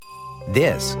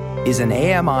This is an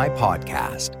AMI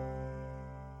podcast.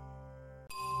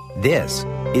 This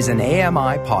is an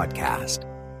AMI podcast.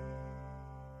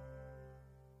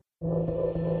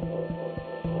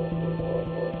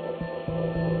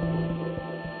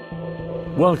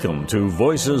 Welcome to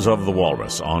Voices of the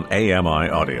Walrus on AMI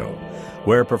Audio,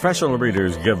 where professional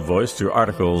readers give voice to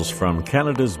articles from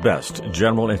Canada's best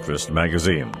general interest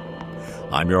magazine.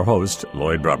 I'm your host,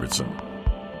 Lloyd Robertson.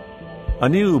 A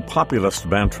new populist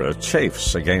mantra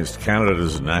chafes against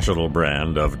Canada's national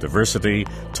brand of diversity,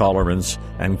 tolerance,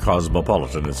 and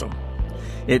cosmopolitanism.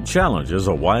 It challenges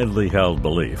a widely held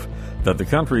belief that the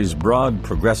country's broad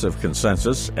progressive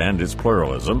consensus and its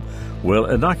pluralism will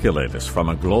inoculate us from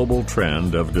a global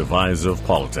trend of divisive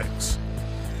politics.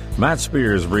 Matt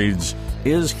Spears reads,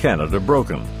 Is Canada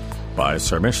Broken? By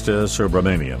Sarmishta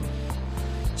Subramanian.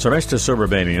 Sarmishta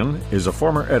Subramanian is a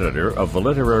former editor of the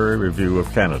Literary Review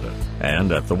of Canada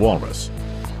and at The Walrus.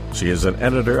 She is an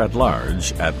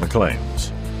editor-at-large at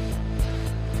Maclean's.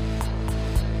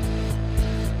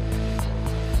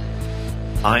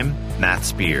 I'm Matt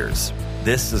Spears.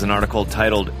 This is an article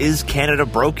titled, Is Canada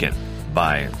Broken?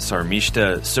 By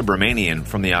Sarmishta Subramanian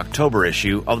from the October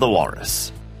issue of The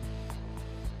Walrus.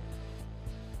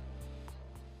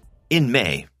 In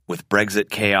May, with Brexit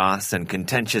chaos and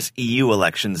contentious EU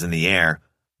elections in the air,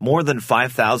 more than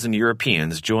 5,000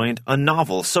 Europeans joined a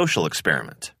novel social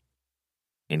experiment.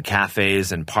 In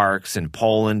cafes and parks in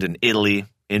Poland and Italy,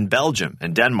 in Belgium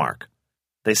and Denmark,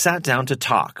 they sat down to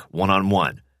talk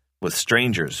one-on-one with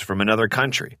strangers from another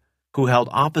country who held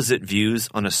opposite views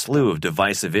on a slew of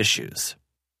divisive issues.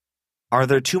 Are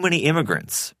there too many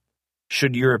immigrants?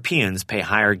 Should Europeans pay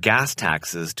higher gas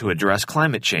taxes to address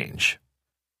climate change?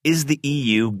 Is the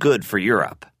EU good for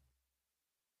Europe?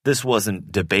 This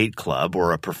wasn't debate club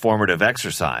or a performative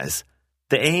exercise.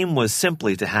 The aim was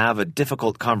simply to have a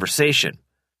difficult conversation,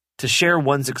 to share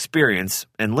one's experience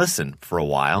and listen for a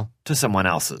while to someone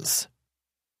else's.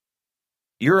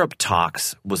 Europe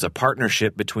Talks was a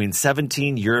partnership between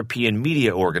 17 European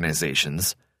media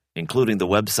organizations, including the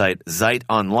website Zeit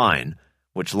Online,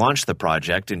 which launched the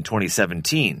project in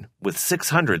 2017 with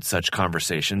 600 such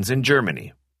conversations in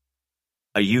Germany.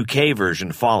 A UK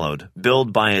version followed,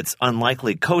 billed by its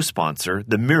unlikely co-sponsor,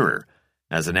 The Mirror,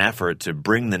 as an effort to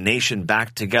bring the nation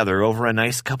back together over a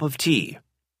nice cup of tea.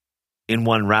 In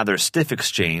one rather stiff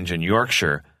exchange in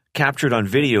Yorkshire, captured on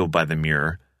video by The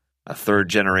Mirror, a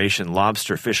third-generation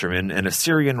lobster fisherman and a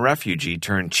Syrian refugee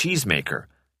turned cheesemaker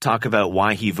talk about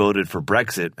why he voted for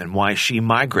Brexit and why she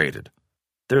migrated.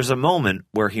 There's a moment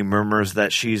where he murmurs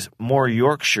that she's more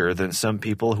Yorkshire than some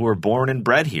people who are born and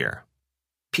bred here.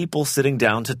 People sitting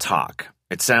down to talk.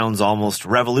 It sounds almost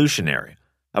revolutionary,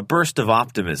 a burst of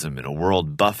optimism in a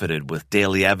world buffeted with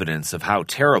daily evidence of how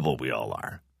terrible we all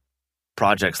are.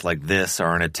 Projects like this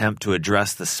are an attempt to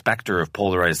address the specter of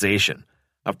polarization,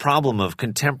 a problem of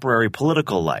contemporary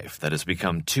political life that has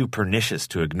become too pernicious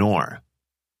to ignore.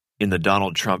 In the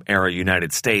Donald Trump-era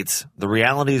United States, the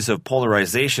realities of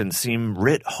polarization seem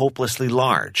writ hopelessly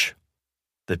large.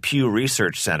 The Pew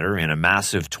Research Center, in a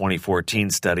massive 2014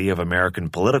 study of American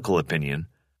political opinion,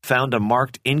 found a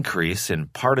marked increase in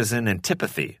partisan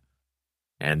antipathy,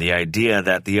 and the idea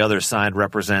that the other side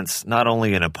represents not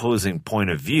only an opposing point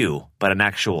of view, but an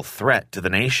actual threat to the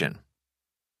nation.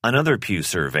 Another Pew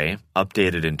survey,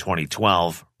 updated in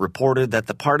 2012, reported that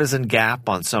the partisan gap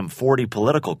on some 40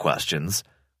 political questions,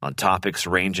 on topics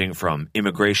ranging from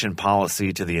immigration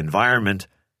policy to the environment,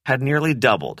 had nearly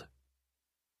doubled.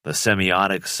 The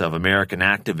semiotics of American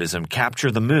activism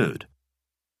capture the mood.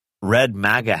 Red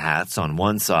MAGA hats on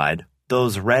one side,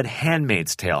 those red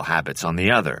Handmaid's Tale habits on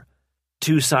the other.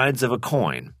 Two sides of a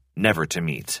coin, never to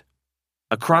meet.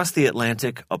 Across the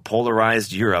Atlantic, a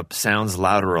polarized Europe sounds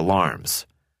louder alarms.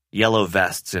 Yellow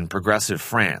vests in progressive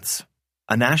France.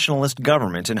 A nationalist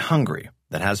government in Hungary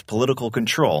that has political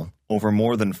control over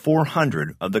more than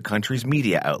 400 of the country's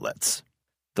media outlets.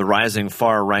 The rising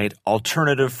far-right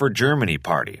Alternative for Germany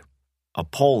party, a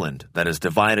Poland that is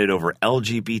divided over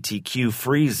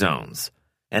LGBTQ-free zones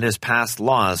and has passed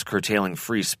laws curtailing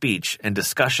free speech and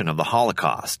discussion of the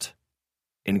Holocaust.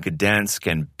 In Gdansk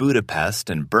and Budapest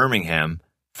and Birmingham,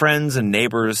 friends and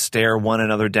neighbors stare one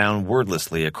another down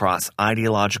wordlessly across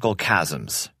ideological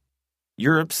chasms.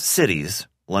 Europe's cities,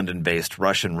 London-based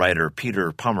Russian writer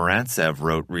Peter Pomerantsev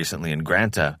wrote recently in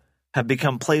Granta, have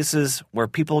become places where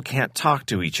people can't talk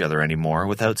to each other anymore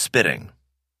without spitting.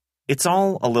 It's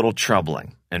all a little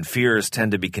troubling, and fears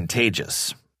tend to be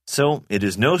contagious. So it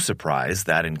is no surprise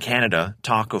that in Canada,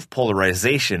 talk of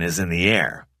polarization is in the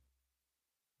air.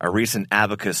 A recent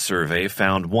Abacus survey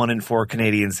found 1 in 4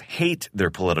 Canadians hate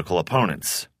their political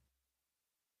opponents.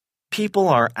 People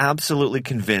are absolutely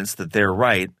convinced that they're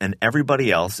right and everybody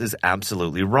else is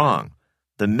absolutely wrong.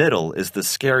 The middle is the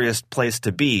scariest place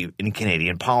to be in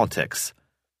Canadian politics,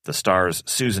 the Star's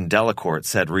Susan Delacourt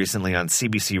said recently on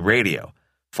CBC Radio,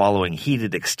 following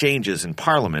heated exchanges in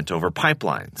Parliament over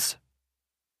pipelines.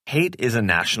 Hate is a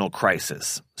national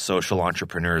crisis, social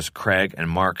entrepreneurs Craig and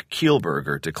Mark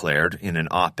Kielburger declared in an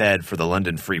op-ed for the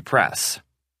London Free Press.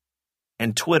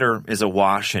 And Twitter is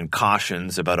awash in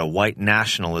cautions about a white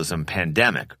nationalism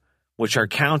pandemic, which are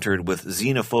countered with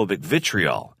xenophobic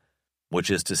vitriol, which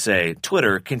is to say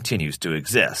Twitter continues to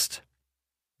exist.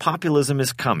 Populism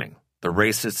is coming, the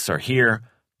racists are here,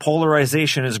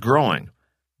 polarization is growing,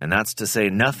 and that's to say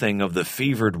nothing of the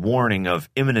fevered warning of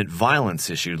imminent violence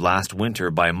issued last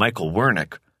winter by Michael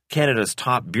Wernick, Canada's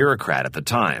top bureaucrat at the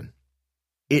time.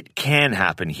 It can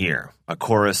happen here, a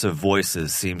chorus of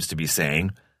voices seems to be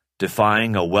saying,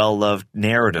 defying a well-loved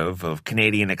narrative of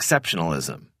Canadian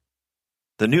exceptionalism.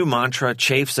 The new mantra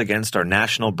chafes against our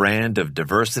national brand of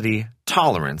diversity,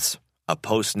 tolerance, a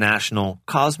post-national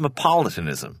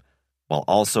cosmopolitanism, while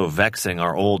also vexing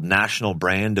our old national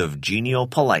brand of genial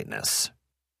politeness.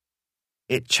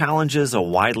 It challenges a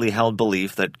widely held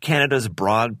belief that Canada's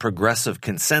broad progressive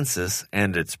consensus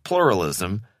and its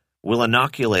pluralism will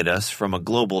inoculate us from a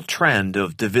global trend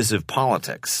of divisive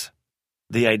politics.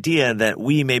 The idea that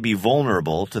we may be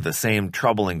vulnerable to the same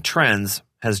troubling trends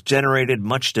has generated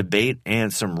much debate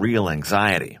and some real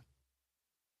anxiety.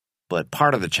 But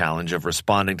part of the challenge of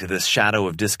responding to this shadow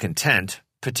of discontent,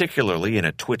 particularly in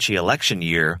a twitchy election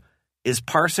year, is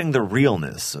parsing the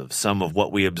realness of some of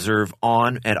what we observe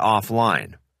on and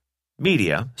offline.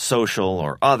 Media, social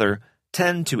or other,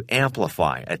 tend to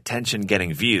amplify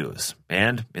attention-getting views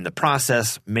and, in the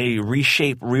process, may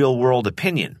reshape real-world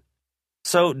opinion.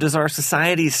 So, does our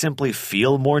society simply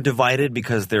feel more divided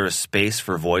because there is space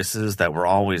for voices that were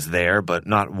always there but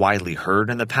not widely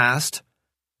heard in the past?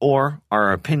 Or are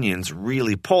our opinions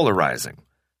really polarizing,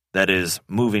 that is,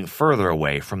 moving further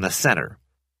away from the center?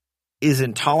 Is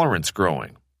intolerance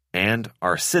growing? And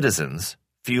are citizens,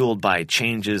 fueled by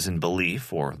changes in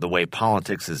belief or the way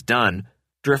politics is done,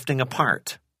 drifting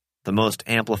apart? The most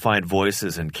amplified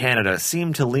voices in Canada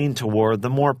seem to lean toward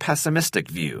the more pessimistic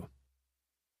view.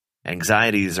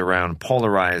 Anxieties around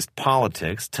polarized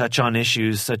politics touch on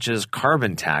issues such as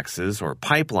carbon taxes or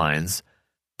pipelines,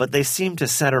 but they seem to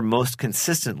center most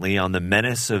consistently on the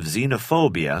menace of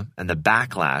xenophobia and the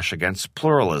backlash against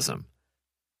pluralism,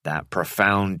 that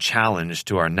profound challenge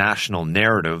to our national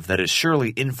narrative that is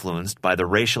surely influenced by the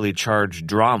racially charged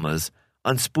dramas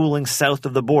unspooling south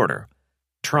of the border,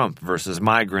 Trump versus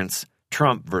migrants,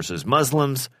 Trump versus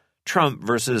Muslims, Trump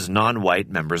versus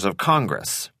non-white members of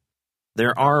Congress.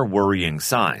 There are worrying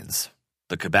signs.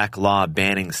 The Quebec law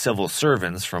banning civil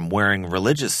servants from wearing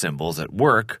religious symbols at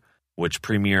work, which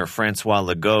Premier François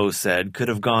Legault said could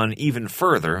have gone even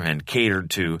further and catered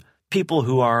to people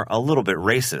who are a little bit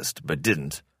racist but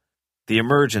didn't. The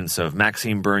emergence of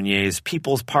Maxime Bernier's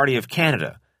People's Party of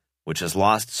Canada, which has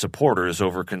lost supporters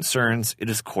over concerns it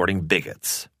is courting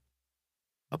bigots.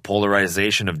 A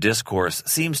polarization of discourse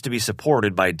seems to be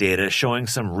supported by data showing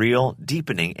some real,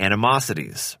 deepening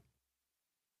animosities.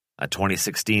 A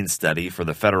 2016 study for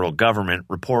the federal government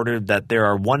reported that there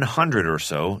are 100 or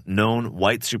so known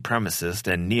white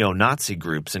supremacist and neo-Nazi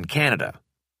groups in Canada.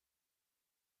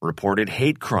 Reported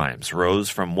hate crimes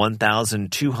rose from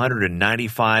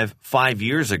 1,295 5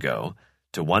 years ago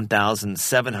to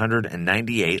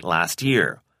 1,798 last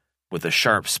year, with a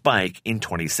sharp spike in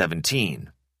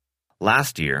 2017.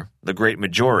 Last year, the great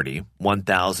majority,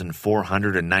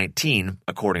 1,419,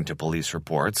 according to police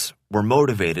reports, were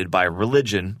motivated by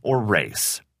religion or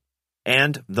race.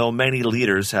 And though many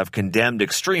leaders have condemned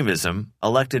extremism,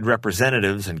 elected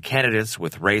representatives and candidates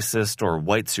with racist or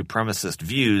white supremacist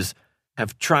views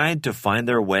have tried to find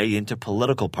their way into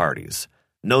political parties,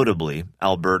 notably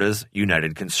Alberta's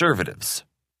United Conservatives.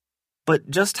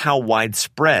 But just how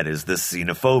widespread is this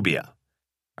xenophobia?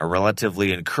 A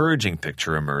relatively encouraging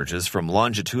picture emerges from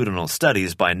longitudinal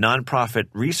studies by nonprofit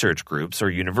research groups or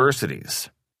universities.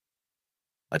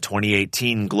 A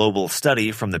 2018 global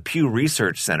study from the Pew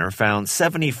Research Center found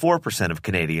 74% of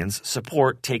Canadians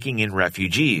support taking in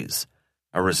refugees,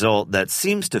 a result that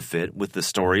seems to fit with the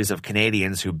stories of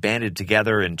Canadians who banded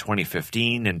together in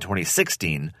 2015 and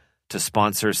 2016 to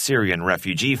sponsor Syrian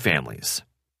refugee families.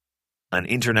 An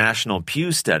international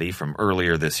Pew study from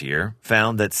earlier this year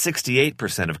found that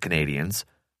 68% of Canadians,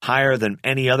 higher than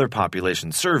any other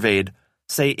population surveyed,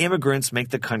 say immigrants make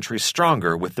the country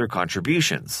stronger with their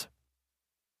contributions.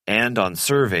 And on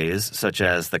surveys such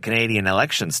as the Canadian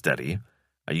Election Study,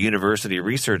 a university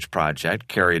research project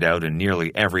carried out in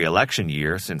nearly every election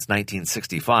year since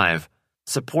 1965,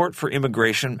 support for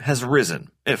immigration has risen,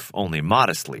 if only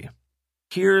modestly.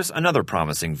 Here's another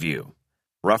promising view.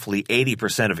 Roughly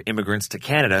 80% of immigrants to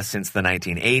Canada since the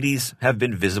 1980s have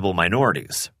been visible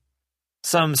minorities.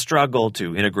 Some struggle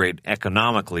to integrate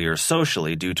economically or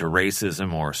socially due to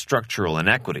racism or structural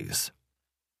inequities.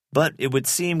 But it would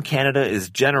seem Canada is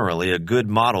generally a good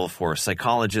model for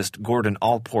psychologist Gordon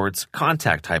Allport's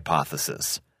contact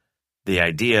hypothesis, the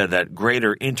idea that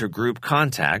greater intergroup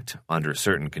contact, under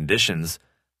certain conditions,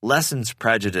 lessens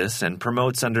prejudice and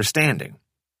promotes understanding.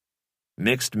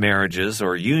 Mixed marriages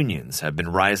or unions have been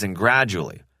rising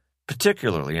gradually,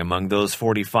 particularly among those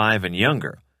 45 and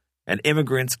younger, and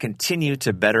immigrants continue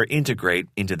to better integrate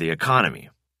into the economy.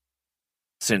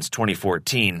 Since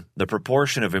 2014, the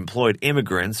proportion of employed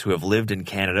immigrants who have lived in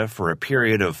Canada for a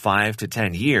period of 5 to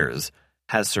 10 years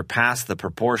has surpassed the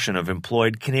proportion of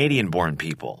employed Canadian-born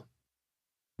people.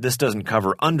 This doesn't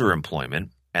cover underemployment,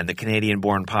 and the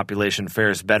Canadian-born population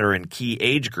fares better in key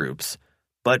age groups,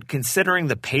 but considering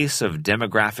the pace of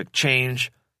demographic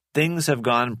change, things have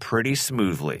gone pretty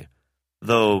smoothly,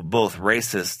 though both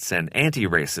racists and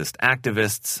anti-racist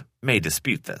activists may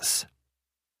dispute this.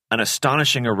 An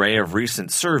astonishing array of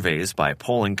recent surveys by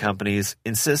polling companies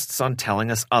insists on telling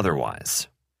us otherwise.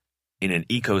 In an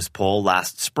Ecos poll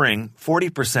last spring,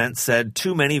 40% said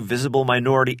too many visible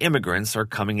minority immigrants are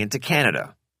coming into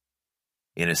Canada.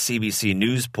 In a CBC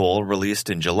News poll released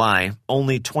in July,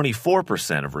 only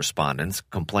 24% of respondents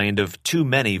complained of too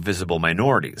many visible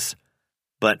minorities,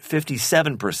 but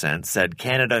 57% said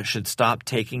Canada should stop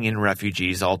taking in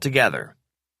refugees altogether.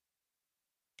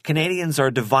 Canadians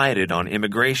are divided on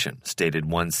immigration, stated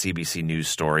one CBC News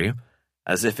story,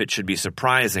 as if it should be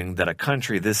surprising that a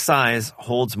country this size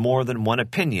holds more than one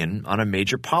opinion on a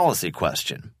major policy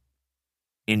question.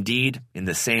 Indeed, in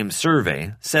the same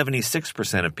survey,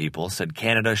 76% of people said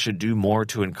Canada should do more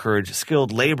to encourage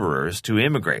skilled laborers to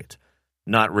immigrate,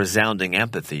 not resounding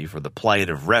empathy for the plight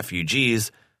of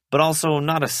refugees, but also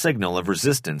not a signal of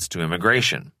resistance to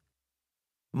immigration.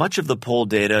 Much of the poll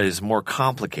data is more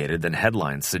complicated than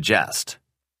headlines suggest.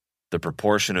 The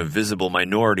proportion of visible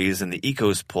minorities in the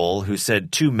Ecos poll who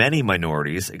said too many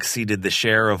minorities exceeded the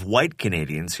share of white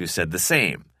Canadians who said the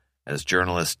same, as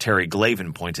journalist Terry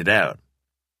Glavin pointed out.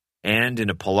 And in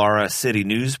a Polara City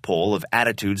News poll of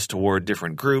attitudes toward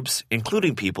different groups,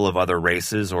 including people of other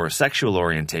races or sexual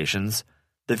orientations,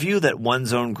 the view that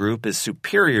one's own group is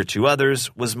superior to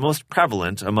others was most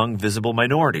prevalent among visible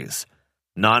minorities,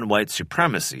 non-white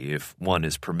supremacy if one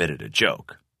is permitted a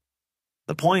joke.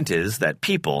 The point is that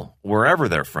people, wherever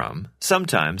they're from,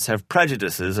 sometimes have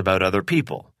prejudices about other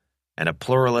people, and a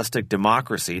pluralistic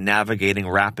democracy navigating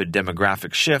rapid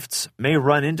demographic shifts may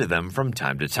run into them from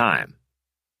time to time.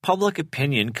 Public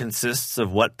opinion consists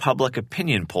of what public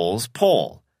opinion polls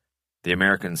poll. The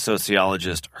American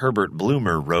sociologist Herbert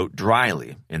Blumer wrote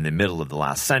dryly in the middle of the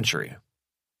last century.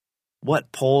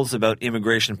 What polls about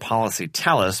immigration policy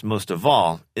tell us most of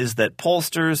all is that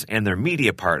pollsters and their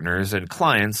media partners and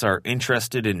clients are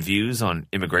interested in views on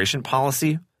immigration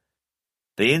policy.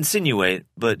 They insinuate,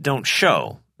 but don't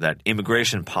show, that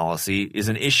immigration policy is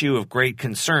an issue of great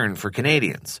concern for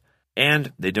Canadians,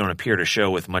 and they don't appear to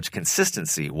show with much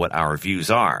consistency what our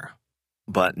views are.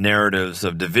 But narratives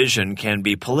of division can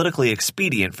be politically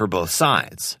expedient for both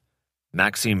sides.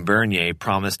 Maxime Bernier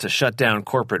promised to shut down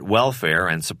corporate welfare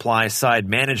and supply-side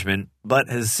management, but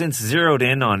has since zeroed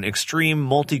in on extreme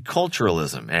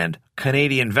multiculturalism and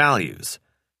Canadian values,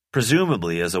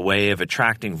 presumably as a way of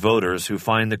attracting voters who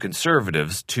find the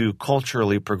Conservatives too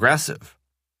culturally progressive.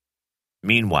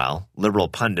 Meanwhile, Liberal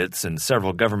pundits and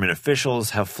several government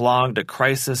officials have flogged a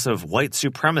crisis of white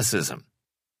supremacism.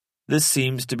 This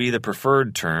seems to be the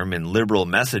preferred term in Liberal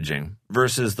messaging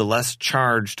versus the less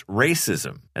charged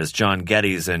racism, as John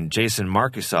Geddes and Jason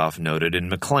Markusoff noted in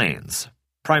Maclean's.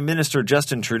 Prime Minister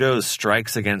Justin Trudeau's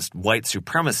strikes against white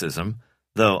supremacism,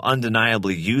 though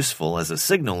undeniably useful as a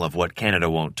signal of what Canada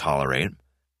won't tolerate,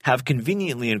 have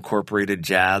conveniently incorporated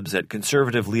jabs at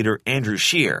Conservative leader Andrew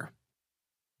Scheer.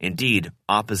 Indeed,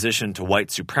 opposition to white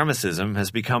supremacism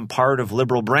has become part of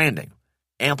Liberal branding,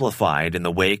 amplified in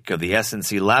the wake of the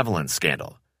SNC-Lavalin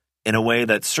scandal, in a way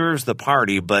that serves the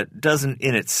party but doesn't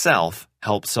in itself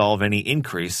help solve any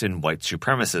increase in white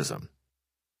supremacism.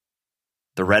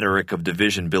 The rhetoric of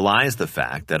division belies the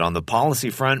fact that on the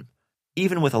policy front,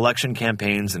 even with election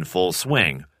campaigns in full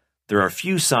swing, there are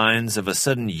few signs of a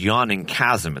sudden yawning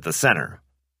chasm at the center.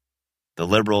 The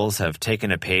Liberals have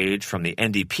taken a page from the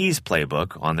NDP's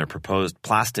playbook on their proposed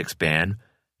plastics ban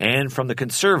and from the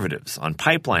Conservatives on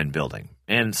pipeline building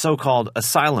and so-called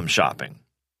asylum shopping.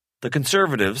 The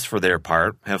Conservatives, for their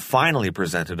part, have finally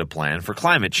presented a plan for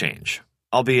climate change,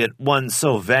 albeit one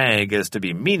so vague as to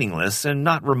be meaningless and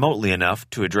not remotely enough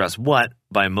to address what,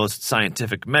 by most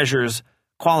scientific measures,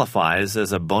 qualifies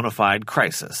as a bona fide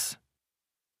crisis.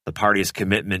 The party's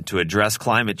commitment to address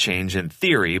climate change in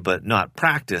theory but not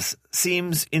practice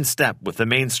seems in step with the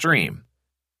mainstream.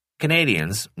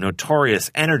 Canadians,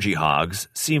 notorious energy hogs,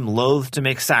 seem loath to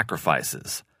make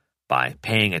sacrifices by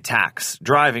paying a tax,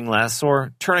 driving less,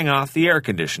 or turning off the air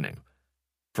conditioning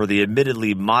for the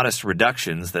admittedly modest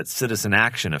reductions that citizen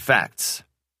action affects.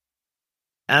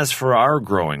 As for our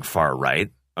growing far right,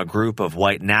 a group of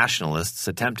white nationalists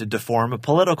attempted to form a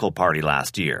political party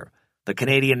last year, the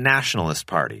Canadian Nationalist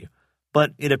Party,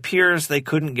 but it appears they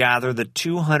couldn't gather the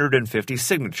 250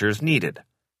 signatures needed.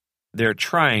 They're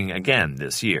trying again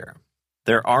this year.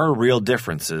 There are real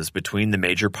differences between the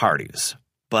major parties,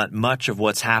 but much of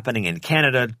what's happening in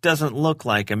Canada doesn't look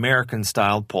like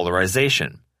American-style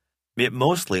polarization. It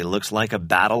mostly looks like a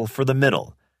battle for the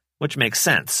middle, which makes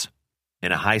sense.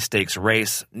 In a high-stakes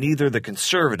race, neither the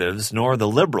Conservatives nor the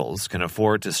Liberals can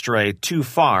afford to stray too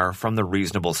far from the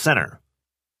reasonable center.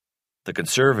 The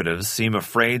Conservatives seem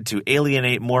afraid to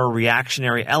alienate more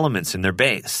reactionary elements in their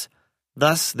base,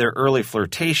 thus their early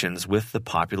flirtations with the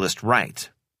populist right.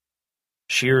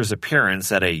 Scheer's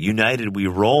appearance at a United We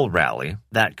Roll rally,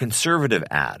 that Conservative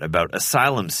ad about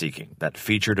asylum seeking that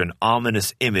featured an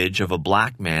ominous image of a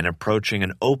black man approaching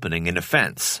an opening in a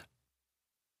fence.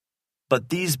 But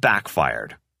these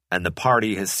backfired, and the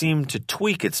party has seemed to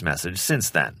tweak its message since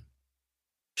then.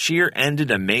 Scheer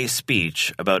ended a May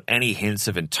speech about any hints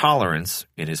of intolerance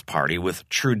in his party with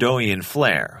Trudeauian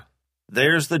flair.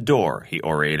 "There's the door," he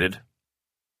orated.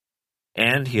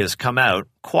 And he has come out,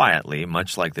 quietly,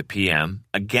 much like the PM,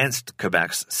 against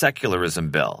Quebec's secularism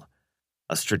bill,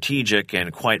 a strategic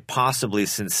and quite possibly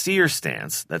sincere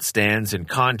stance that stands in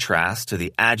contrast to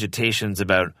the agitations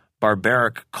about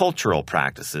barbaric cultural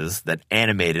practices that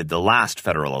animated the last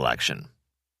federal election.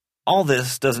 All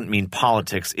this doesn't mean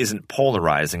politics isn't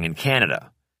polarizing in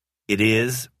Canada. It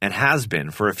is, and has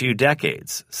been for a few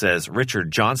decades, says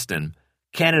Richard Johnston,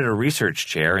 Canada Research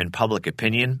Chair in Public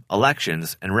Opinion,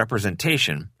 Elections, and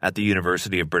Representation at the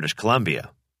University of British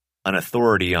Columbia. An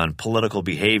authority on political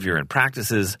behavior and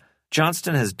practices,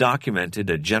 Johnston has documented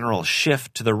a general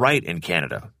shift to the right in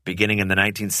Canada, beginning in the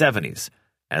 1970s,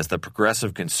 as the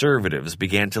progressive Conservatives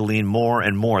began to lean more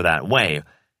and more that way,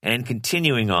 and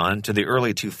continuing on to the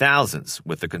early 2000s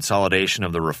with the consolidation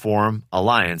of the Reform,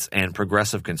 Alliance, and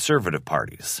Progressive Conservative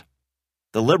parties.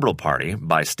 The Liberal Party,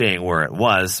 by staying where it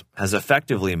was, has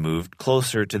effectively moved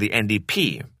closer to the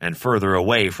NDP and further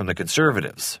away from the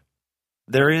Conservatives.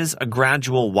 There is a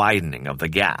gradual widening of the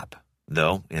gap,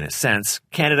 though, in a sense,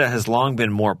 Canada has long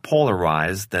been more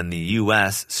polarized than the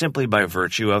U.S. simply by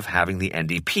virtue of having the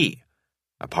NDP,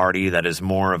 a party that is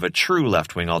more of a true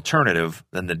left-wing alternative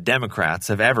than the Democrats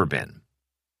have ever been.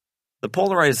 The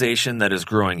polarization that is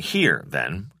growing here,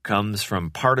 then, comes from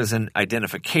partisan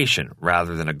identification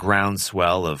rather than a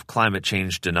groundswell of climate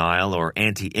change denial or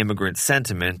anti-immigrant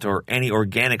sentiment or any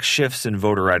organic shifts in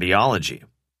voter ideology.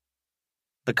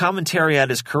 The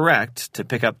commentariat is correct to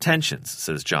pick up tensions,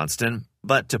 says Johnston,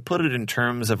 but to put it in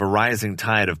terms of a rising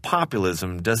tide of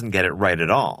populism doesn't get it right at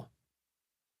all.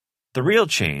 The real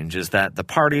change is that the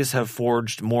parties have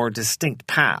forged more distinct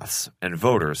paths, and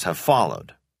voters have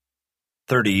followed.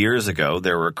 30 years ago,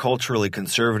 there were culturally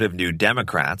conservative New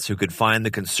Democrats who could find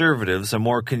the Conservatives a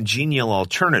more congenial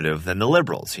alternative than the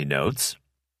Liberals, he notes.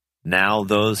 Now,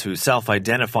 those who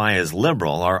self-identify as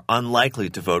Liberal are unlikely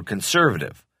to vote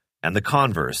Conservative, and the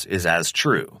converse is as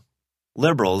true.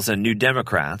 Liberals and New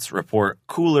Democrats report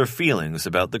cooler feelings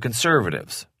about the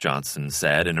Conservatives, Johnston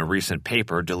said in a recent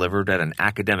paper delivered at an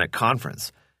academic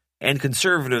conference, and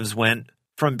Conservatives went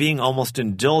from being almost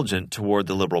indulgent toward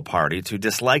the Liberal Party to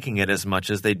disliking it as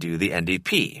much as they do the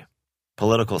NDP.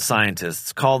 Political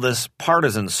scientists call this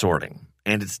partisan sorting,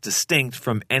 and it's distinct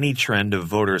from any trend of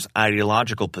voters'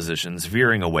 ideological positions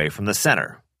veering away from the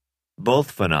center. Both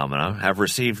phenomena have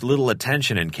received little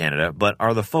attention in Canada but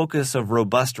are the focus of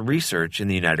robust research in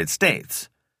the United States,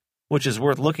 which is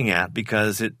worth looking at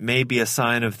because it may be a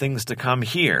sign of things to come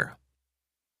here.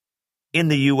 In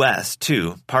the U.S.,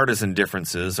 too, partisan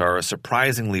differences are a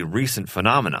surprisingly recent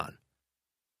phenomenon.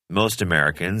 Most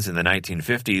Americans in the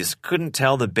 1950s couldn't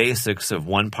tell the basics of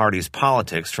one party's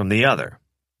politics from the other.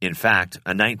 In fact,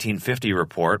 a 1950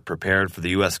 report prepared for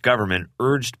the U.S. government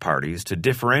urged parties to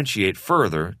differentiate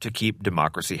further to keep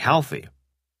democracy healthy.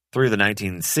 Through the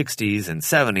 1960s and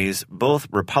 70s, both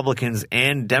Republicans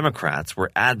and Democrats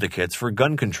were advocates for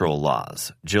gun control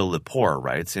laws, Jill Lepore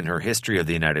writes in her History of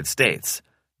the United States.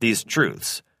 These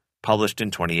truths, published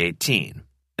in 2018.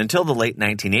 Until the late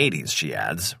 1980s, she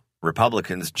adds,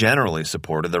 Republicans generally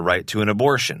supported the right to an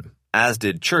abortion, as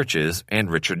did churches and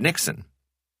Richard Nixon.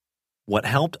 What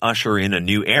helped usher in a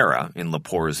new era, in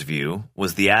Lepore's view,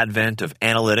 was the advent of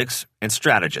analytics and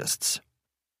strategists.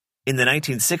 In the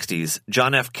 1960s,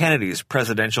 John F. Kennedy's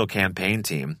presidential campaign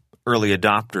team, early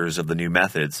adopters of the new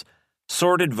methods,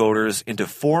 sorted voters into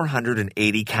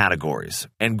 480 categories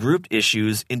and grouped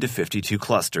issues into 52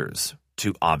 clusters,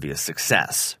 to obvious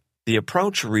success. The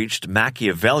approach reached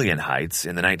Machiavellian heights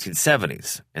in the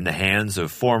 1970s in the hands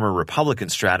of former Republican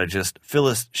strategist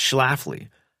Phyllis Schlafly,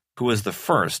 who was the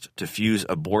first to fuse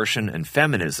abortion and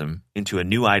feminism into a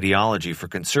new ideology for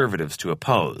conservatives to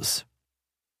oppose.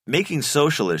 Making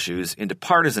social issues into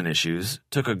partisan issues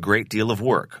took a great deal of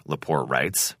work, Lepore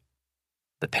writes.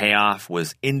 The payoff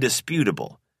was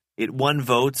indisputable. It won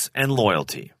votes and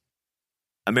loyalty.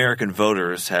 American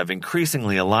voters have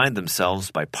increasingly aligned themselves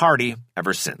by party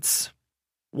ever since.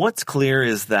 What's clear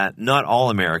is that not all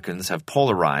Americans have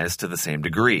polarized to the same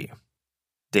degree.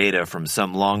 Data from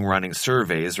some long-running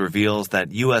surveys reveals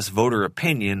that U.S. voter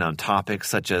opinion on topics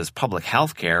such as public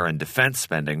health care and defense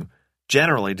spending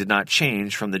generally did not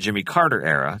change from the Jimmy Carter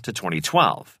era to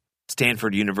 2012,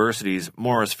 Stanford University's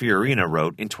Morris Fiorina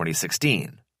wrote in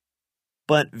 2016.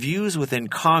 But views within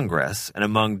Congress and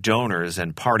among donors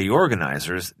and party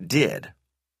organizers did.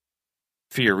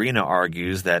 Fiorina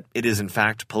argues that it is in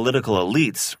fact political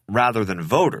elites rather than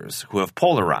voters who have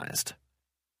polarized.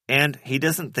 And he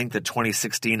doesn't think the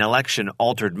 2016 election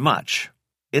altered much.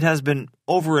 It has been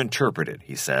overinterpreted,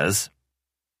 he says.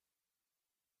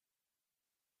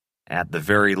 At the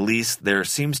very least, there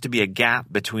seems to be a gap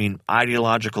between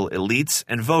ideological elites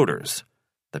and voters,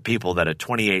 the people that a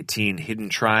 2018 Hidden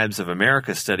Tribes of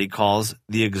America study calls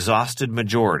the exhausted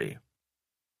majority.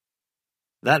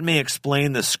 That may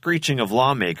explain the screeching of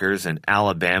lawmakers in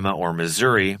Alabama or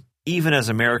Missouri, even as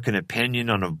American opinion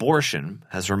on abortion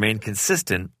has remained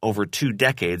consistent over 2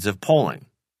 decades of polling.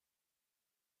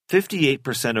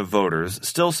 58% of voters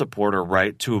still support a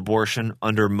right to abortion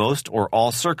under most or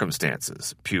all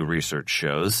circumstances, Pew Research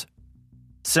shows.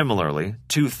 Similarly,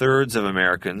 2/3 of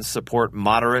Americans support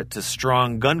moderate to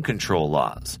strong gun control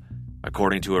laws,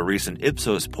 according to a recent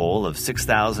Ipsos poll of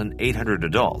 6,800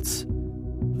 adults,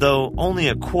 though only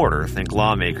a quarter think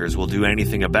lawmakers will do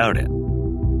anything about it.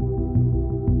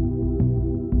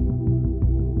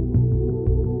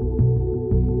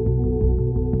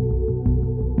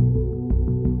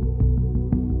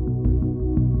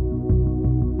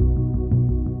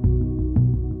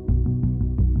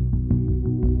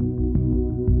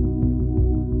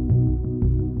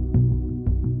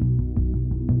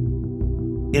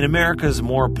 In America's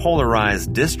more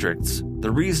polarized districts,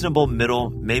 the reasonable middle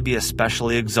may be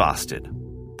especially exhausted.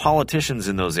 Politicians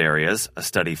in those areas, a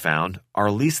study found,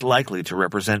 are least likely to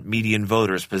represent median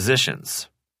voters' positions.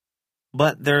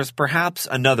 But there's perhaps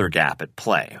another gap at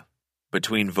play,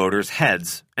 between voters'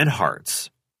 heads and hearts.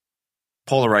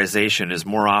 Polarization is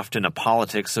more often a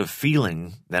politics of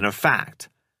feeling than of fact,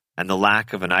 and the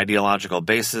lack of an ideological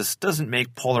basis doesn't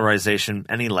make polarization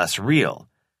any less real.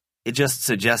 It just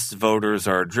suggests voters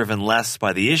are driven less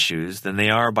by the issues than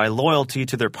they are by loyalty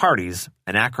to their parties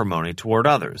and acrimony toward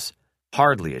others,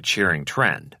 hardly a cheering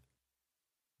trend.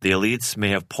 The elites may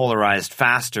have polarized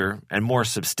faster and more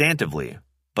substantively,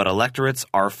 but electorates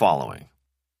are following.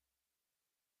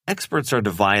 Experts are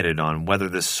divided on whether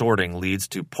this sorting leads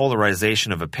to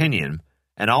polarization of opinion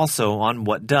and also on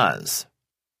what does.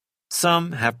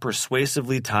 Some have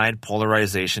persuasively tied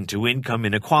polarization to income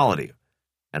inequality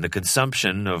and the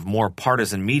consumption of more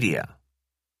partisan media.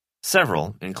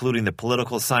 Several, including the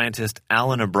political scientist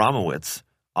Alan Abramowitz,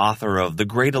 author of The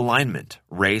Great Alignment,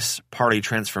 Race, Party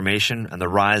Transformation, and the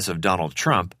Rise of Donald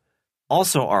Trump,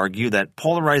 also argue that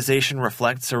polarization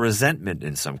reflects a resentment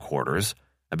in some quarters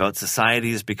about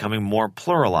societies becoming more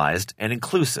pluralized and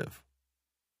inclusive.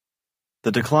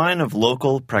 The decline of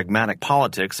local, pragmatic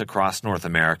politics across North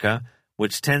America,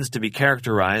 which tends to be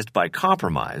characterized by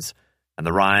compromise, and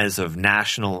the rise of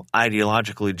national,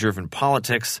 ideologically driven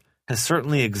politics has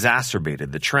certainly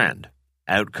exacerbated the trend.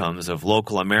 Outcomes of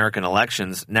local American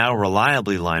elections now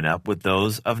reliably line up with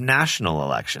those of national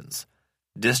elections.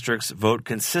 Districts vote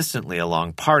consistently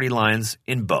along party lines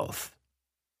in both.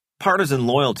 Partisan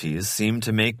loyalties seem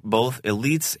to make both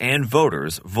elites and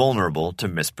voters vulnerable to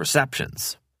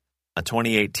misperceptions. A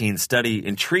 2018 study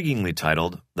intriguingly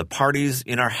titled "The Parties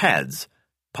in Our Heads,"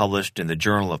 published in the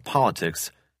Journal of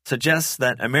Politics, suggests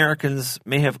that Americans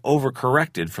may have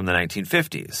overcorrected from the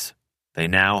 1950s. They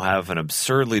now have an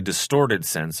absurdly distorted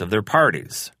sense of their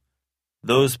parties.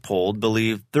 Those polled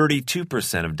believe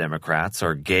 32% of Democrats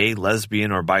are gay,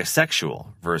 lesbian, or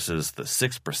bisexual versus the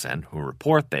 6% who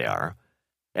report they are,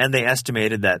 and they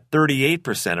estimated that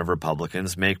 38% of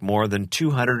Republicans make more than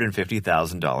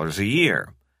 $250,000 a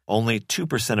year. Only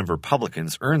 2% of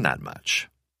Republicans earn that much.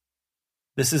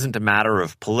 This isn't a matter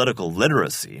of political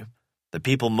literacy. The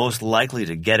people most likely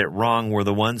to get it wrong were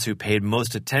the ones who paid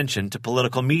most attention to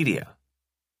political media.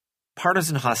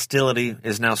 Partisan hostility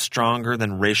is now stronger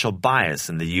than racial bias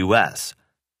in the U.S.,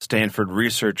 Stanford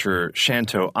researcher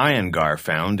Shanto Iyengar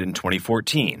found in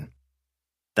 2014.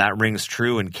 That rings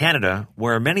true in Canada,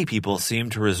 where many people seem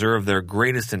to reserve their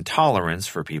greatest intolerance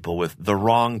for people with the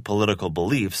wrong political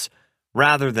beliefs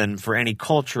rather than for any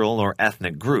cultural or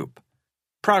ethnic group.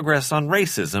 Progress on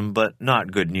racism, but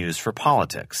not good news for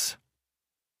politics.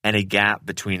 Any gap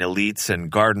between elites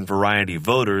and garden-variety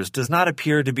voters does not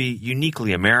appear to be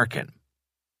uniquely American.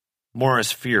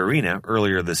 Morris Fiorina,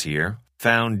 earlier this year,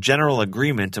 found general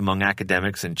agreement among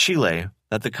academics in Chile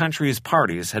that the country's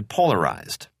parties had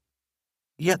polarized.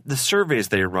 Yet the surveys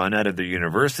they run out of their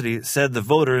university said the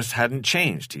voters hadn't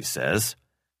changed, he says.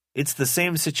 It's the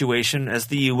same situation as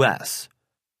the U.S.,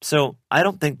 so I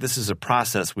don't think this is a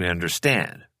process we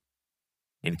understand.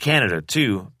 In Canada,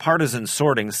 too, partisan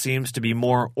sorting seems to be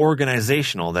more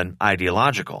organizational than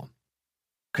ideological.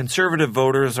 Conservative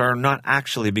voters are not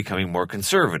actually becoming more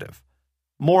conservative.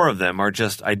 More of them are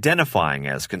just identifying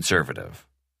as conservative.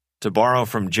 To borrow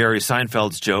from Jerry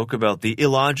Seinfeld's joke about the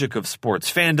illogic of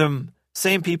sports fandom,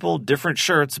 same people, different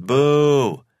shirts,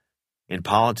 boo! In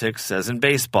politics, as in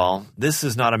baseball, this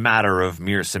is not a matter of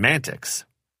mere semantics.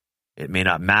 It may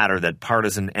not matter that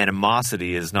partisan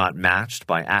animosity is not matched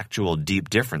by actual deep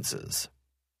differences.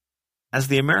 As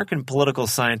the American political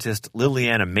scientist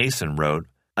Liliana Mason wrote,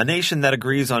 a nation that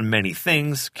agrees on many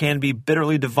things can be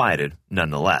bitterly divided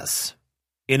nonetheless.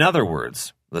 In other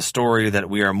words, the story that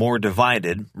we are more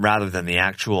divided rather than the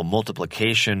actual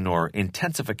multiplication or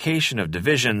intensification of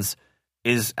divisions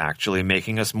is actually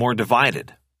making us more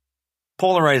divided.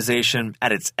 Polarization,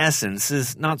 at its essence,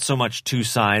 is not so much two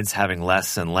sides having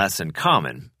less and less in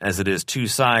common as it is two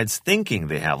sides thinking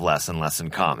they have less and less in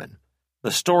common. The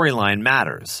storyline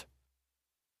matters.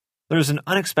 There's an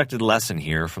unexpected lesson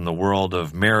here from the world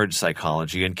of marriage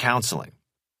psychology and counseling.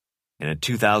 In a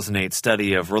 2008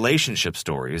 study of relationship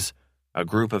stories, a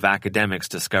group of academics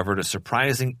discovered a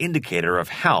surprising indicator of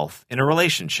health in a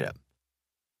relationship: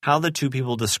 how the two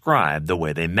people described the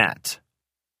way they met.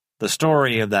 The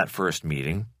story of that first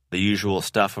meeting, the usual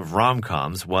stuff of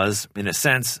rom-coms, was, in a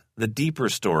sense, the deeper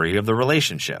story of the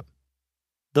relationship.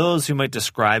 Those who might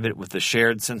describe it with a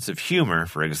shared sense of humor,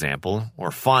 for example,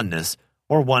 or fondness,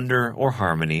 or wonder, or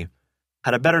harmony,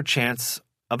 had a better chance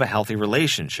of a healthy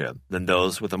relationship than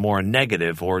those with a more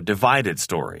negative or divided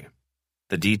story.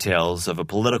 The details of a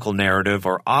political narrative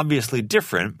are obviously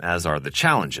different, as are the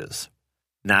challenges.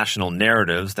 National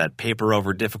narratives that paper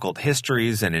over difficult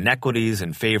histories and inequities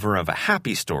in favor of a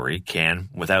happy story can,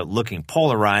 without looking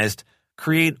polarized,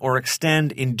 create or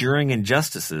extend enduring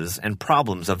injustices and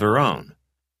problems of their own.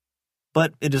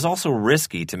 But it is also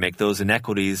risky to make those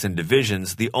inequities and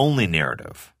divisions the only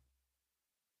narrative.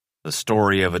 The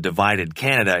story of a divided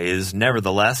Canada is,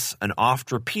 nevertheless, an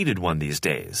oft-repeated one these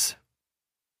days.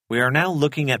 We are now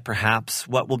looking at perhaps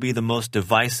what will be the most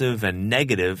divisive and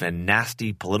negative and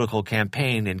nasty political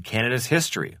campaign in Canada's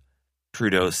history,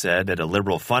 Trudeau said at a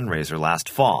Liberal fundraiser last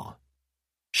fall.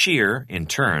 Scheer, in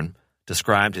turn,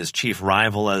 described his chief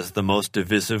rival as the most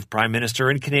divisive prime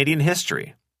minister in Canadian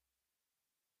history.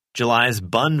 July's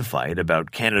bun fight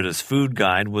about Canada's food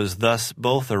guide was thus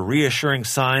both a reassuring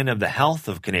sign of the health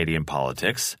of Canadian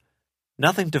politics,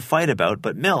 nothing to fight about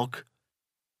but milk,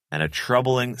 and a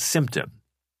troubling symptom.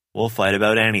 We'll fight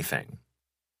about anything.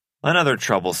 Another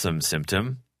troublesome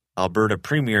symptom, Alberta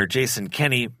Premier Jason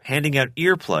Kenney handing out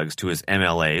earplugs to his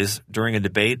MLAs during a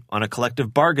debate on a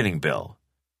collective bargaining bill.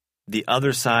 The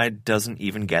other side doesn't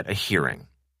even get a hearing.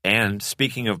 And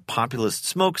speaking of populist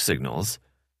smoke signals,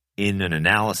 in an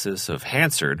analysis of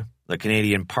Hansard, the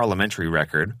Canadian parliamentary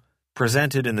record,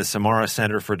 presented in the Samara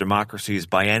Centre for Democracy's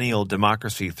biennial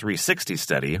Democracy 360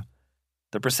 study,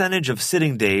 the percentage of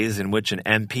sitting days in which an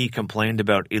MP complained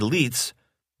about elites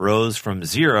rose from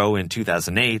 0 in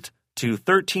 2008 to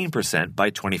 13% by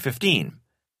 2015,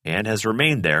 and has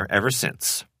remained there ever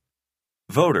since.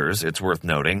 Voters, it's worth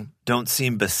noting, don't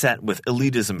seem beset with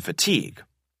elitism fatigue.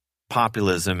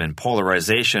 Populism and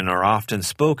polarization are often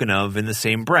spoken of in the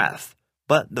same breath,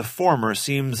 but the former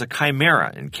seems a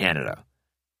chimera in Canada.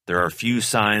 There are few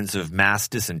signs of mass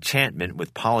disenchantment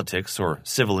with politics or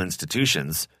civil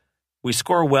institutions. We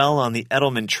score well on the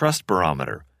Edelman Trust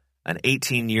Barometer, an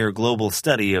 18-year global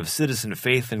study of citizen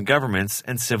faith in governments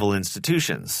and civil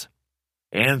institutions.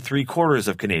 And 3/4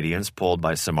 of Canadians polled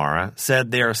by Samara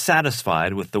said they are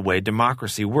satisfied with the way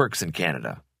democracy works in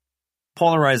Canada.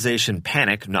 Polarization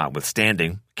panic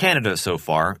notwithstanding, Canada so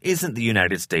far isn't the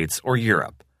United States or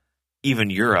Europe. Even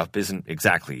Europe isn't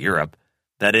exactly Europe.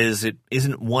 That is, it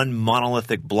isn't one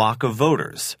monolithic block of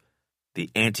voters. The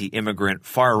anti-immigrant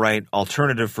far-right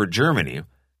Alternative for Germany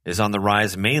is on the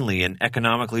rise mainly in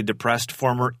economically depressed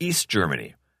former East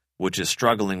Germany, which is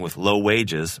struggling with low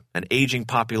wages, an aging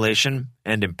population,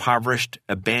 and impoverished,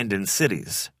 abandoned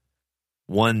cities.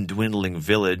 One dwindling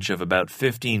village of about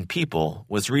 15 people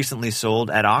was recently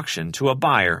sold at auction to a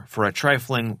buyer for a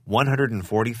trifling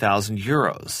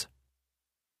 €140,000.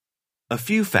 A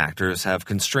few factors have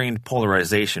constrained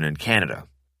polarization in Canada.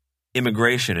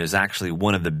 Immigration is actually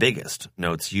one of the biggest,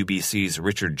 notes UBC's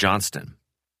Richard Johnston.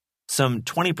 Some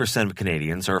 20% of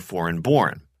Canadians are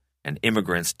foreign-born, and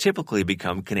immigrants typically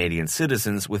become Canadian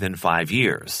citizens within 5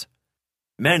 years.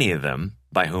 Many of them,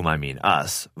 by whom I mean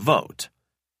us, vote,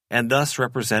 and thus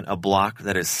represent a bloc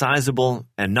that is sizable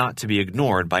and not to be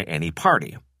ignored by any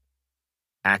party.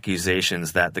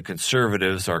 Accusations that the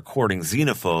Conservatives are courting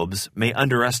xenophobes may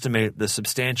underestimate the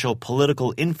substantial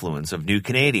political influence of New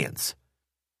Canadians,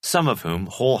 some of whom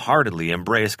wholeheartedly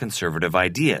embrace conservative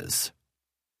ideas.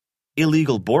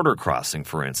 Illegal border crossing,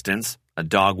 for instance, a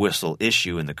dog whistle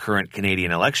issue in the current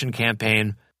Canadian election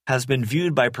campaign, has been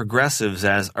viewed by progressives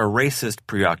as a racist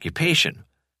preoccupation.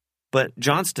 But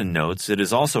Johnston notes it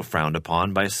is also frowned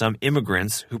upon by some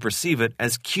immigrants who perceive it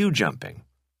as queue jumping.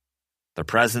 The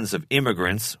presence of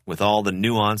immigrants, with all the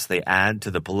nuance they add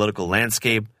to the political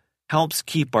landscape, helps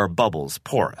keep our bubbles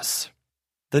porous.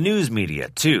 The news media,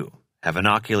 too, have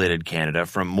inoculated Canada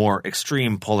from more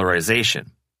extreme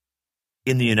polarization.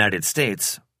 In the United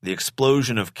States, the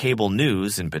explosion of cable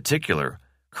news, in particular,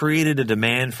 created a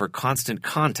demand for constant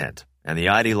content and the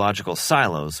ideological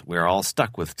silos we are all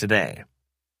stuck with today.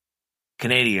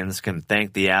 Canadians can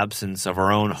thank the absence of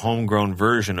our own homegrown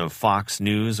version of Fox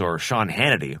News or Sean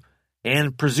Hannity,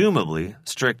 and presumably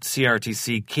strict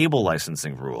CRTC cable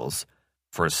licensing rules,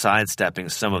 for sidestepping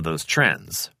some of those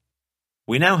trends.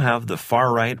 We now have the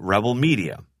far-right rebel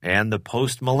media and the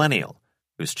post-millennial,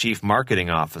 whose chief marketing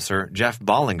officer, Jeff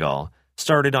Ballingall,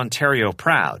 started Ontario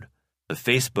Proud, the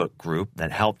Facebook group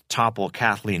that helped topple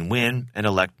Kathleen Wynne and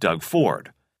elect Doug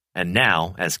Ford, and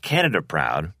now, as Canada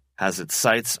Proud, has its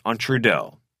sights on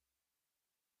Trudeau.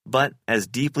 But as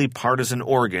deeply partisan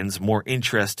organs more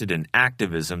interested in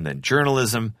activism than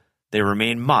journalism, they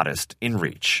remain modest in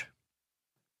reach.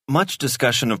 Much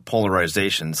discussion of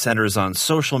polarization centers on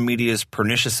social media's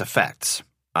pernicious effects,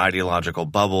 ideological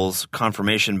bubbles,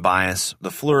 confirmation bias, the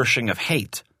flourishing of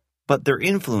hate, but their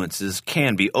influences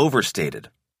can be overstated.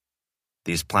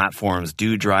 These platforms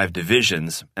do drive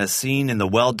divisions, as seen in the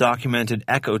well-documented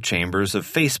echo chambers of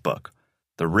Facebook,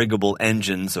 the riggable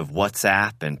engines of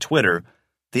WhatsApp and Twitter,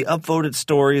 the upvoted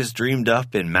stories dreamed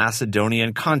up in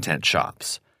Macedonian content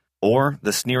shops, or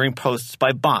the sneering posts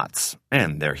by bots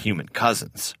and their human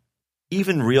cousins.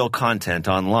 Even real content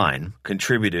online,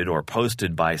 contributed or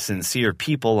posted by sincere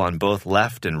people on both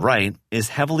left and right, is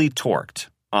heavily torqued,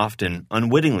 often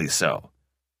unwittingly so.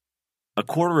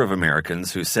 1/4 of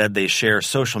Americans who said they share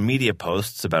social media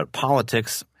posts about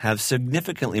politics have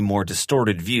significantly more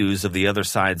distorted views of the other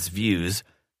side's views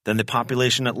than the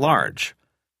population at large,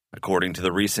 according to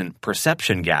the recent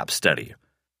Perception Gap study,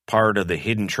 part of the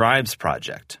Hidden Tribes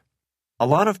Project. A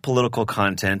lot of political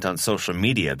content on social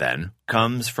media, then,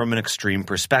 comes from an extreme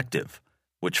perspective,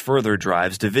 which further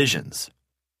drives divisions.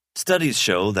 Studies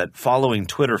show that following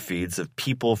Twitter feeds of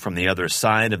people from the other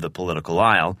side of the political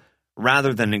aisle,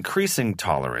 rather than increasing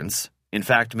tolerance, in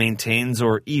fact maintains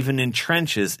or even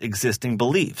entrenches existing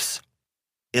beliefs.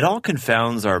 It all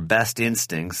confounds our best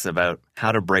instincts about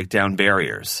how to break down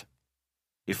barriers.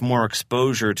 If more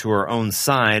exposure to our own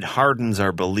side hardens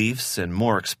our beliefs and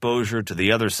more exposure to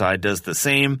the other side does the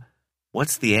same,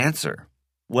 what's the answer?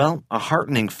 Well, a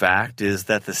heartening fact is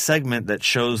that the segment that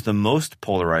shows the most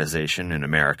polarization in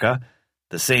America,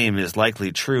 the same is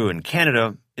likely true in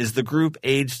Canada, is the group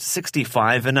aged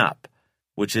 65 and up,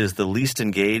 which is the least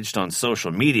engaged on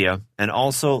social media and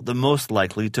also the most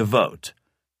likely to vote.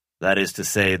 That is to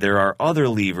say, there are other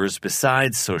levers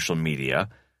besides social media,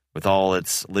 with all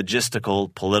its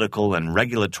logistical, political, and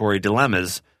regulatory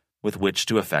dilemmas with which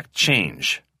to effect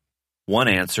change. One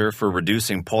answer for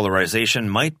reducing polarization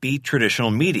might be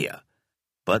traditional media,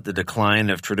 but the decline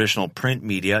of traditional print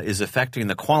media is affecting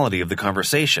the quality of the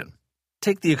conversation.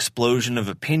 Take the explosion of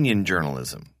opinion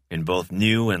journalism in both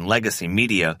new and legacy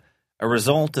media, a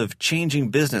result of changing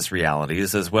business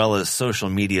realities as well as social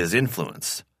media's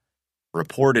influence.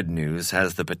 Reported news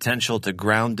has the potential to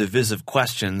ground divisive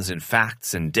questions in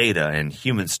facts and data and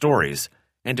human stories,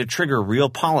 and to trigger real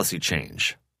policy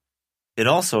change. It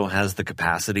also has the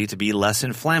capacity to be less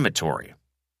inflammatory.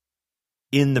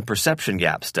 In the Perception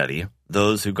Gap study,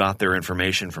 those who got their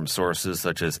information from sources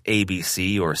such as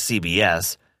ABC or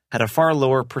CBS had a far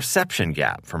lower perception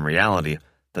gap from reality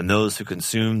than those who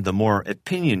consumed the more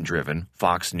opinion-driven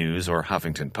Fox News or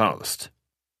Huffington Post.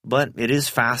 But it is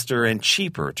faster and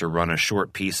cheaper to run a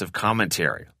short piece of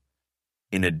commentary.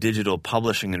 In a digital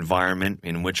publishing environment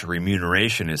in which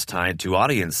remuneration is tied to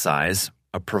audience size,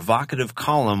 a provocative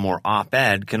column or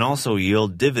op-ed can also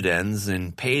yield dividends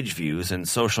in page views and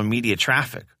social media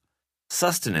traffic.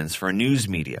 Sustenance for news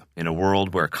media in a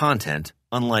world where content,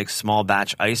 unlike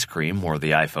small-batch ice cream or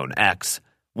the iPhone X,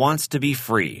 wants to be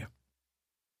free.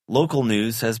 Local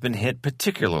news has been hit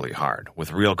particularly hard,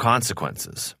 with real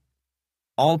consequences.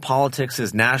 All politics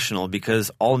is national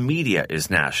because all media is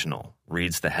national,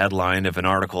 reads the headline of an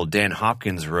article Dan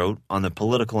Hopkins wrote on the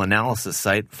political analysis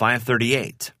site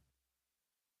 538.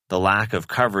 The lack of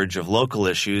coverage of local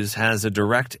issues has a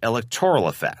direct electoral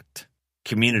effect.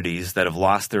 Communities that have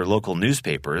lost their local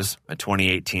newspapers, a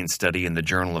 2018 study in the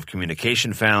Journal of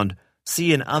Communication found,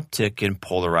 see an uptick in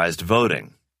polarized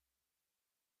voting.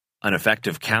 An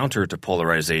effective counter to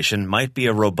polarization might be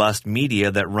a robust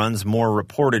media that runs more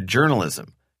reported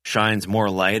journalism, shines more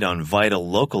light on vital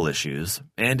local issues,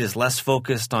 and is less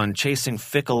focused on chasing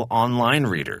fickle online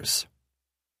readers.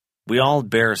 We all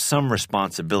bear some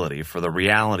responsibility for the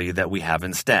reality that we have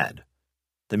instead.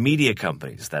 The media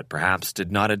companies that perhaps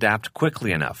did not adapt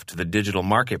quickly enough to the digital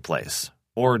marketplace,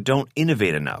 or don't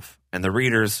innovate enough, and the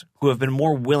readers who have been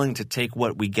more willing to take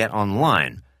what we get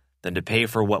online than to pay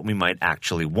for what we might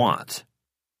actually want.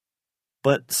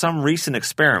 But some recent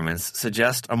experiments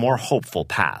suggest a more hopeful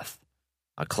path.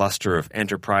 A cluster of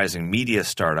enterprising media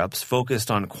startups focused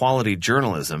on quality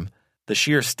journalism, the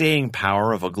sheer staying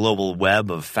power of a global web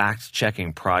of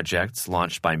fact-checking projects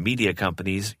launched by media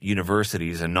companies,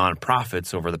 universities, and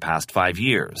nonprofits over the past 5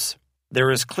 years.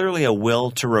 There is clearly a will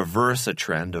to reverse a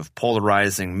trend of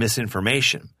polarizing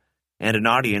misinformation, and an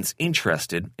audience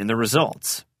interested in the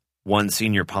results. One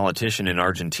senior politician in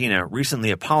Argentina recently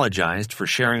apologized for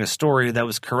sharing a story that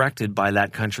was corrected by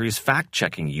that country's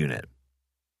fact-checking unit.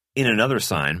 In another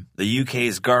sign, the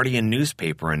UK's Guardian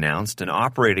newspaper announced an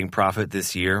operating profit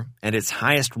this year and its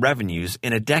highest revenues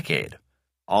in a decade,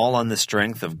 all on the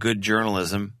strength of good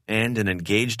journalism and an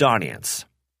engaged audience.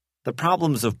 The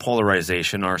problems of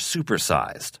polarization are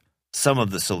supersized. Some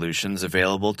of the solutions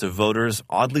available to voters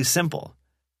oddly simple.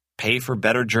 Pay for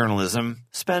better journalism,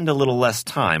 spend a little less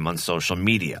time on social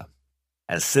media.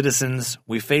 As citizens,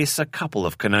 we face a couple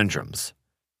of conundrums.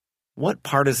 What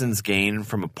partisans gain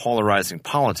from a polarizing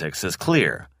politics is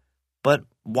clear, but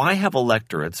why have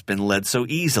electorates been led so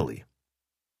easily?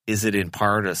 Is it in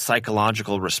part a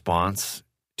psychological response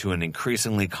to an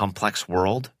increasingly complex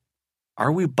world?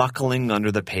 Are we buckling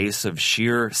under the pace of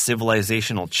sheer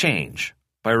civilizational change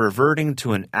by reverting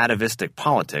to an atavistic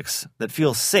politics that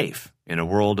feels safe in a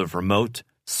world of remote,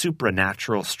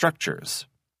 supranatural structures?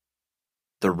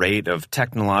 The rate of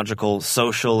technological,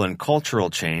 social, and cultural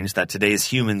change that today's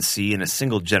humans see in a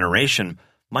single generation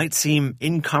might seem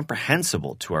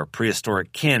incomprehensible to our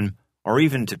prehistoric kin or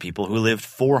even to people who lived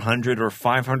 400 or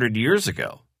 500 years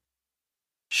ago.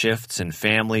 Shifts in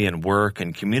family and work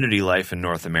and community life in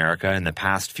North America in the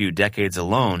past few decades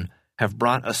alone have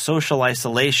brought a social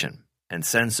isolation and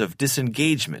sense of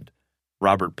disengagement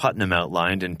Robert Putnam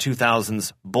outlined in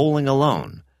 2000's Bowling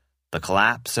Alone, The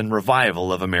Collapse and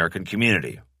Revival of American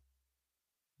Community.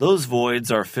 Those voids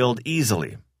are filled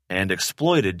easily and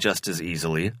exploited just as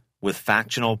easily with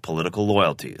factional political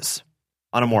loyalties.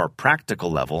 On a more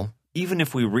practical level, even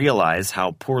if we realize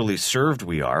how poorly served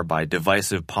we are by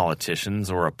divisive politicians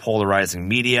or a polarizing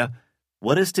media,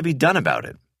 what is to be done about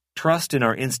it? Trust in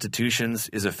our institutions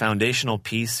is a foundational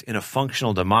piece in a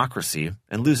functional democracy,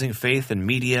 and losing faith in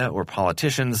media or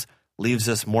politicians leaves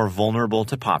us more vulnerable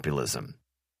to populism.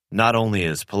 Not only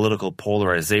is political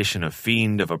polarization a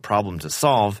fiend of a problem to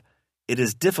solve, it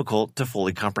is difficult to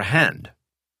fully comprehend.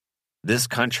 This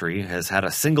country has had a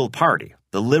single party,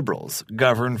 the Liberals,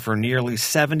 govern for nearly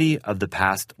 70 of the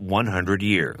past 100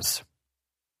 years.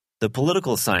 The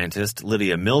political scientist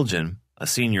Lydia Miljan, a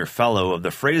senior fellow of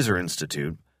the Fraser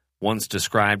Institute, once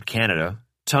described Canada,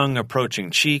 tongue approaching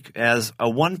cheek, as a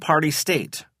one-party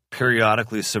state,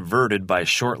 periodically subverted by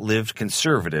short-lived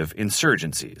conservative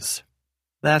insurgencies.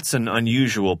 That's an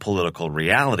unusual political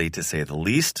reality, to say the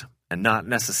least, and not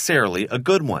necessarily a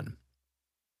good one.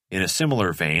 In a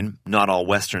similar vein, not all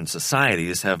Western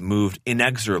societies have moved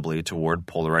inexorably toward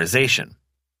polarization.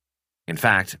 In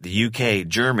fact, the UK,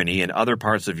 Germany, and other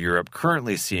parts of Europe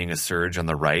currently seeing a surge on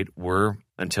the right were,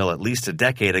 until at least a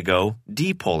decade ago,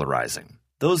 depolarizing.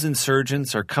 Those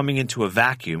insurgents are coming into a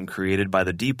vacuum created by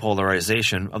the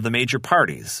depolarization of the major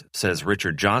parties, says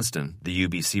Richard Johnston, the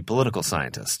UBC political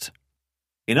scientist.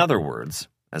 In other words,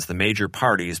 as the major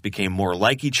parties became more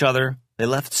like each other, they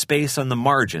left space on the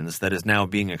margins that is now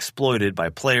being exploited by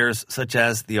players such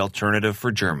as the Alternative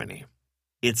for Germany.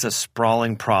 It's a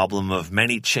sprawling problem of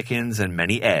many chickens and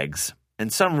many eggs,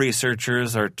 and some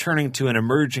researchers are turning to an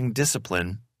emerging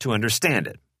discipline to understand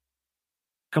it.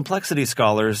 Complexity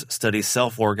scholars study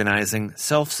self-organizing,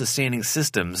 self-sustaining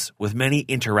systems with many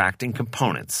interacting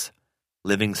components: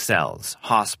 living cells,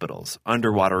 hospitals,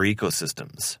 underwater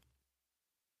ecosystems.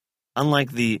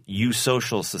 Unlike the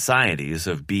eusocial societies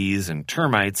of bees and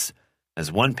termites,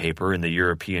 as one paper in the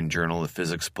European Journal of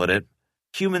Physics put it,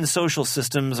 human social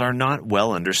systems are not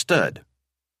well understood.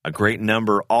 A great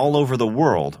number all over the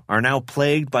world are now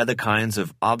plagued by the kinds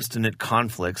of obstinate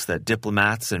conflicts that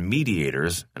diplomats and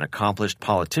mediators and accomplished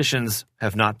politicians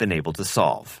have not been able to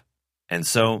solve. And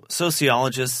so,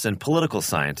 sociologists and political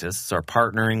scientists are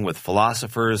partnering with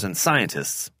philosophers and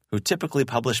scientists who typically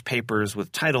publish papers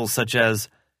with titles such as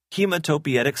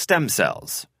Hematopoietic Stem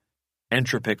Cells,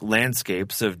 Entropic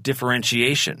Landscapes of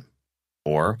Differentiation,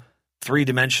 or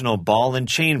Three-Dimensional Ball and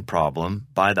Chain Problem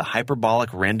by the Hyperbolic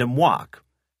Random Walk,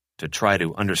 to try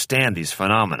to understand these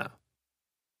phenomena.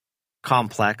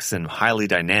 Complex and highly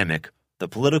dynamic, the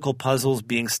political puzzles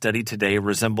being studied today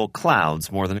resemble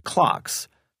clouds more than clocks,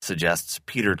 suggests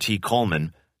Peter T.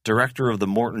 Coleman, director of the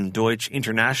Morton Deutsch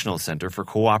International Center for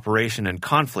Cooperation and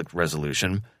Conflict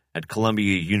Resolution at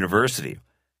Columbia University,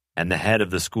 and the head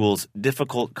of the school's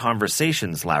Difficult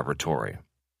Conversations Laboratory.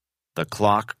 The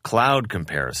clock-cloud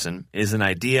comparison is an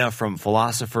idea from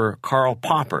philosopher Karl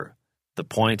Popper. The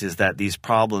point is that these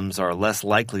problems are less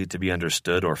likely to be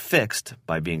understood or fixed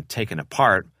by being taken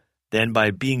apart than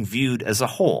by being viewed as a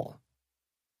whole.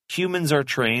 Humans are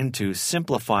trained to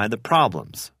simplify the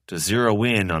problems, to zero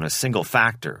in on a single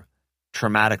factor,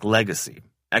 traumatic legacy,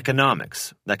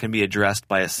 economics, that can be addressed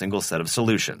by a single set of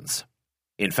solutions.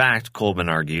 In fact, Coleman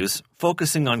argues,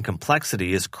 focusing on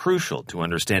complexity is crucial to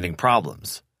understanding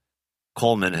problems.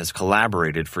 Coleman has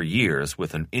collaborated for years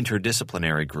with an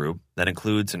interdisciplinary group that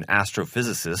includes an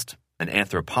astrophysicist, an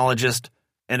anthropologist,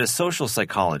 and a social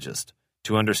psychologist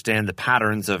to understand the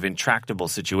patterns of intractable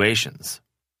situations.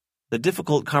 The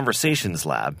Difficult Conversations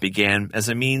Lab began as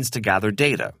a means to gather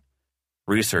data.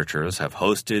 Researchers have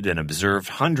hosted and observed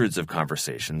hundreds of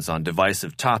conversations on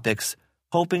divisive topics,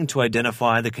 hoping to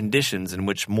identify the conditions in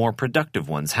which more productive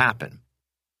ones happen.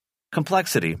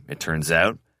 Complexity, it turns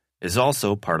out, is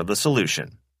also part of the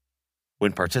solution.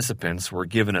 When participants were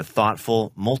given a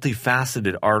thoughtful,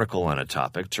 multifaceted article on a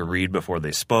topic to read before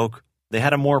they spoke, they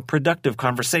had a more productive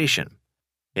conversation.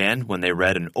 And when they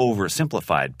read an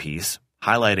oversimplified piece,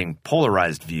 highlighting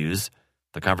polarized views,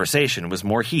 the conversation was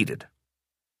more heated.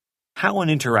 How an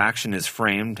interaction is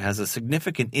framed has a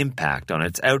significant impact on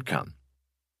its outcome.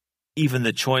 Even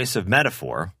the choice of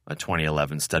metaphor, a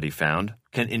 2011 study found,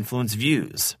 can influence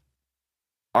views.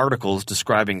 Articles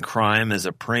describing crime as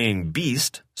a preying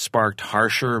beast sparked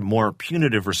harsher, more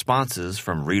punitive responses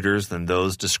from readers than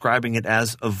those describing it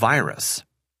as a virus.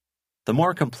 The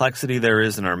more complexity there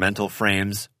is in our mental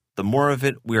frames, the more of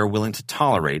it we are willing to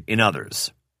tolerate in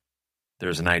others.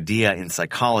 There's an idea in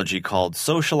psychology called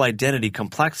social identity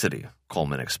complexity,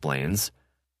 Coleman explains,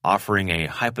 offering a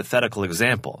hypothetical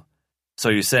example. So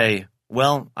you say,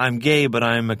 well, I'm gay, but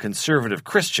I'm a conservative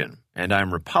Christian, and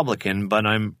I'm Republican, but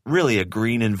I'm really a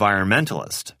green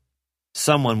environmentalist.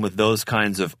 Someone with those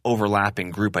kinds of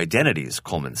overlapping group identities,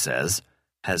 Coleman says,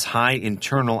 has high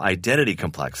internal identity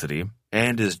complexity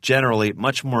and is generally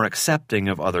much more accepting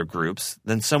of other groups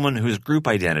than someone whose group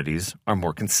identities are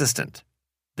more consistent.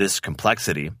 This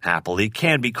complexity, happily,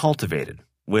 can be cultivated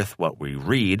with what we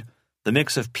read, the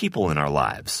mix of people in our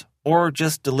lives, or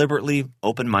just deliberately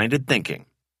open-minded thinking.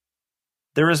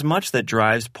 There is much that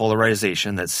drives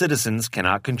polarization that citizens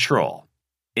cannot control: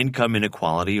 income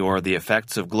inequality or the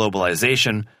effects of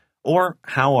globalization, or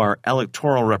how our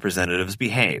electoral representatives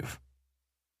behave.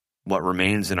 What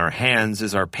remains in our hands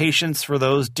is our patience for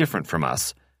those different from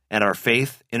us and our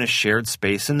faith in a shared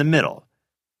space in the middle,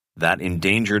 that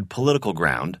endangered political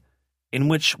ground in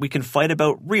which we can fight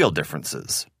about real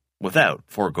differences without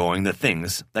foregoing the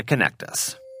things that connect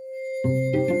us.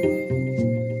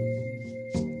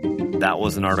 That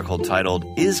was an article titled,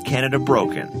 Is Canada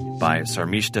Broken? By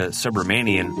Sarmishta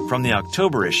Subramanian from the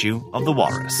October issue of The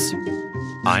Walrus.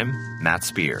 I'm Matt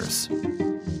Spears.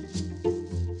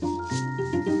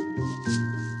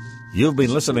 You've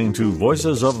been listening to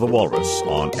Voices of the Walrus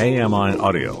on AMI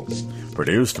Audio,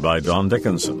 produced by Don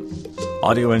Dickinson.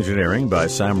 Audio engineering by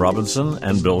Sam Robinson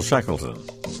and Bill Shackleton.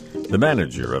 The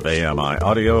manager of AMI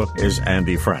Audio is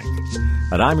Andy Frank,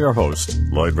 and I'm your host,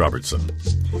 Lloyd Robertson.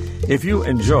 If you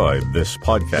enjoyed this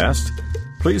podcast,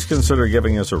 please consider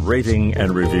giving us a rating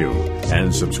and review,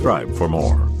 and subscribe for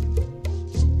more.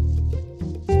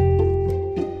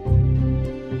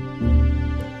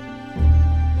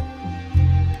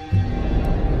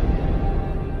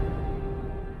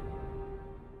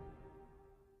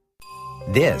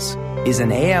 This is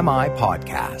an AMI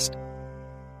podcast.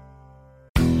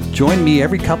 Join me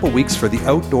every couple weeks for the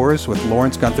Outdoors with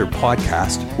Lawrence Gunther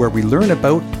podcast, where we learn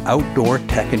about outdoor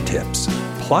tech and tips.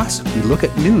 Plus, we look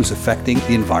at news affecting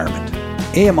the environment.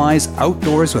 AMI's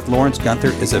Outdoors with Lawrence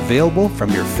Gunther is available from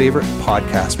your favorite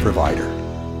podcast provider.